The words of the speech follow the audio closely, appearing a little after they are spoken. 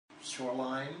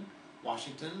Shoreline,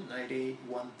 Washington,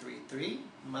 98133.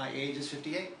 My age is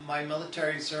 58. My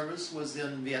military service was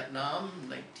in Vietnam,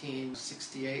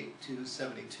 1968 to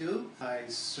 72. I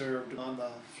served on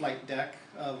the flight deck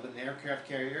of an aircraft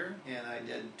carrier, and I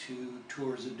did 2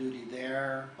 tours of duty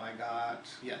there. I got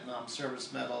Vietnam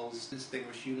service medals,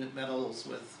 distinguished unit medals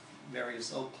with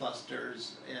various oak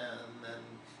clusters, and then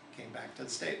came back to the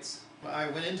States.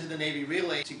 I went into the Navy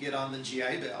really to get on the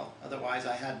GI Bill, otherwise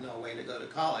I had no way to go to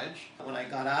college. When I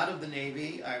got out of the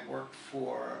Navy, I worked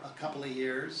for a couple of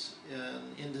years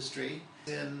in industry.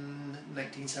 In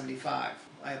 1975,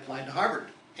 I applied to Harvard,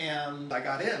 and I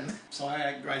got in. So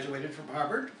I graduated from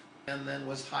Harvard, and then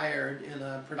was hired in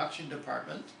a production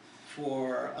department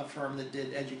for a firm that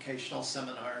did educational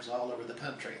seminars all over the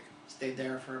country. Stayed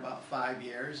there for about 5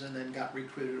 years and then got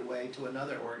recruited away to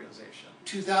another organization.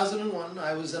 2001,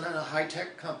 I was in a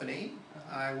high-tech company.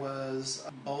 I was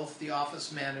both the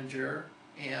office manager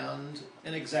and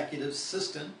an executive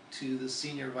assistant to the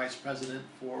senior vice president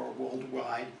for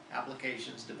worldwide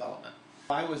applications development.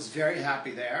 I was very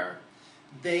happy there.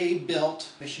 They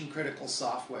built mission-critical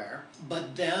software,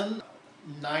 but then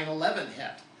 9/11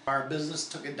 hit. Our business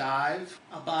took a dive.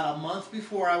 About a month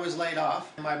before I was laid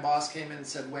off, my boss came in and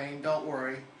said, "Wayne, don't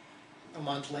worry." A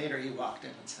month later, he walked in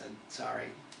and said, "Sorry."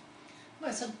 And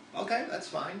I said, "Okay, that's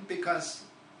fine," because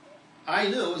I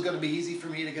knew it was going to be easy for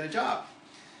me to get a job,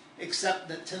 except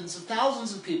that tens of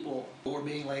thousands of people were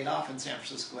being laid off in San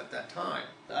Francisco at that time.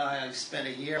 I spent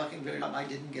a year looking for a job. I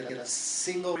didn't get a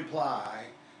single reply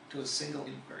to a single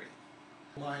inquiry.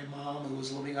 My mom, who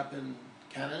was living up in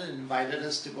Canada, invited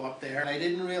us to go up there. I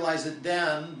didn't realize it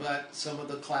then, but some of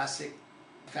the classic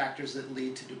factors that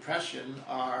lead to depression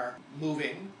are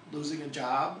moving, losing a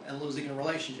job, and losing a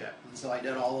relationship. And so I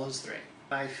did all those 3.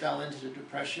 I fell into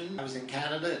depression. I was in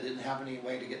Canada. I didn't have any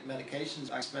way to get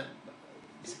medications. I spent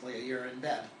basically a year in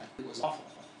bed. It was awful,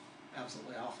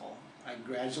 absolutely awful. I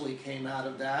gradually came out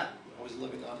of that. I was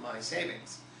living on my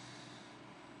savings.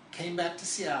 Came back to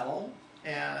Seattle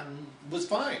and was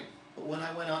fine. But when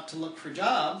I went out to look for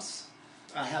jobs,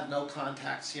 I had no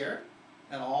contacts here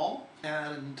at all.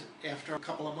 And after a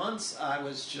couple of months, I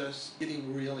was just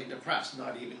getting really depressed,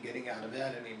 not even getting out of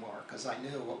bed anymore, because I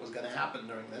knew what was going to happen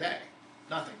during the day.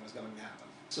 Nothing was going to happen.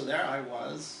 So there I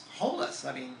was, homeless.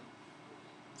 I mean,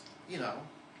 you know,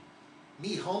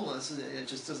 me homeless, it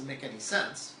just doesn't make any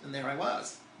sense. And there I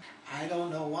was. I don't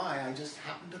know why. I just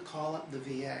happened to call up the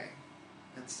VA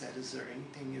and said, "Is there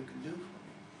anything you can do for me?"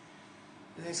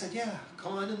 And they said, "Yeah,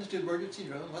 come on into the emergency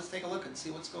room. Let's take a look and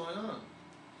see what's going on."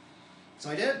 So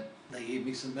I did. They gave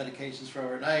me some medications for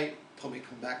overnight, told me to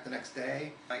come back the next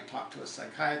day. I talked to a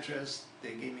psychiatrist.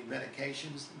 They gave me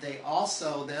medications. They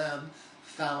also then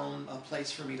found a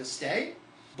place for me to stay,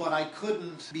 but I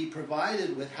couldn't be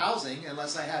provided with housing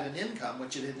unless I had an income,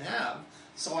 which I didn't have.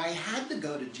 So I had to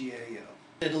go to GAU.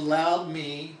 It allowed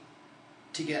me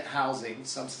to get housing,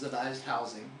 subsidized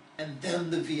housing, and then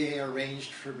the VA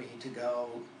arranged for me to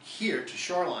go here to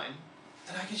Shoreline,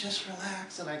 and I could just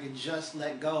relax and I could just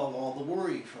let go of all the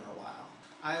worry for a while.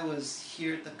 I was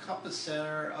here at the Compass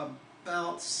Center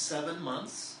about 7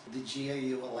 months. The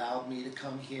GAU allowed me to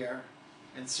come here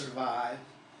and survive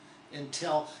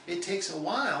until it takes a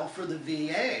while for the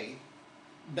VA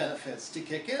benefits to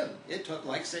kick in. It took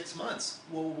like 6 months.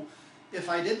 Well, if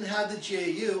I didn't have the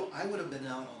GAU, I would have been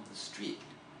out on the street.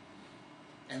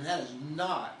 And that is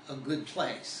not a good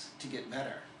place to get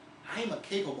better. I'm a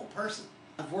capable person.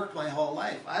 I've worked my whole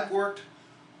life. I've worked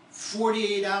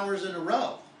 48 hours in a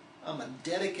row. I'm a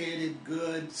dedicated,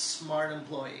 good, smart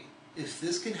employee. If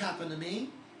this can happen to me,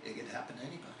 it can happen to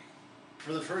anybody.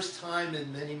 For the first time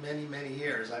in many, many, many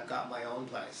years, I've got my own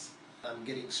place. I'm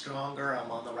getting stronger.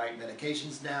 I'm on the right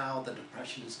medications now. The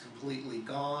depression is completely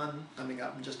gone. Coming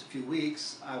up in just a few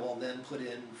weeks, I will then put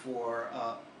in for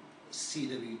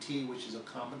CWT, which is a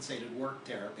compensated work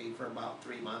therapy, for about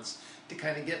 3 months to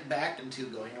kind of get back into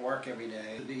going to work every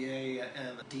day. The VA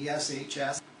and the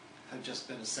DSHS have just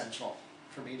been essential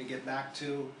for me to get back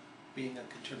to being a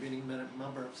contributing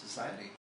member of society.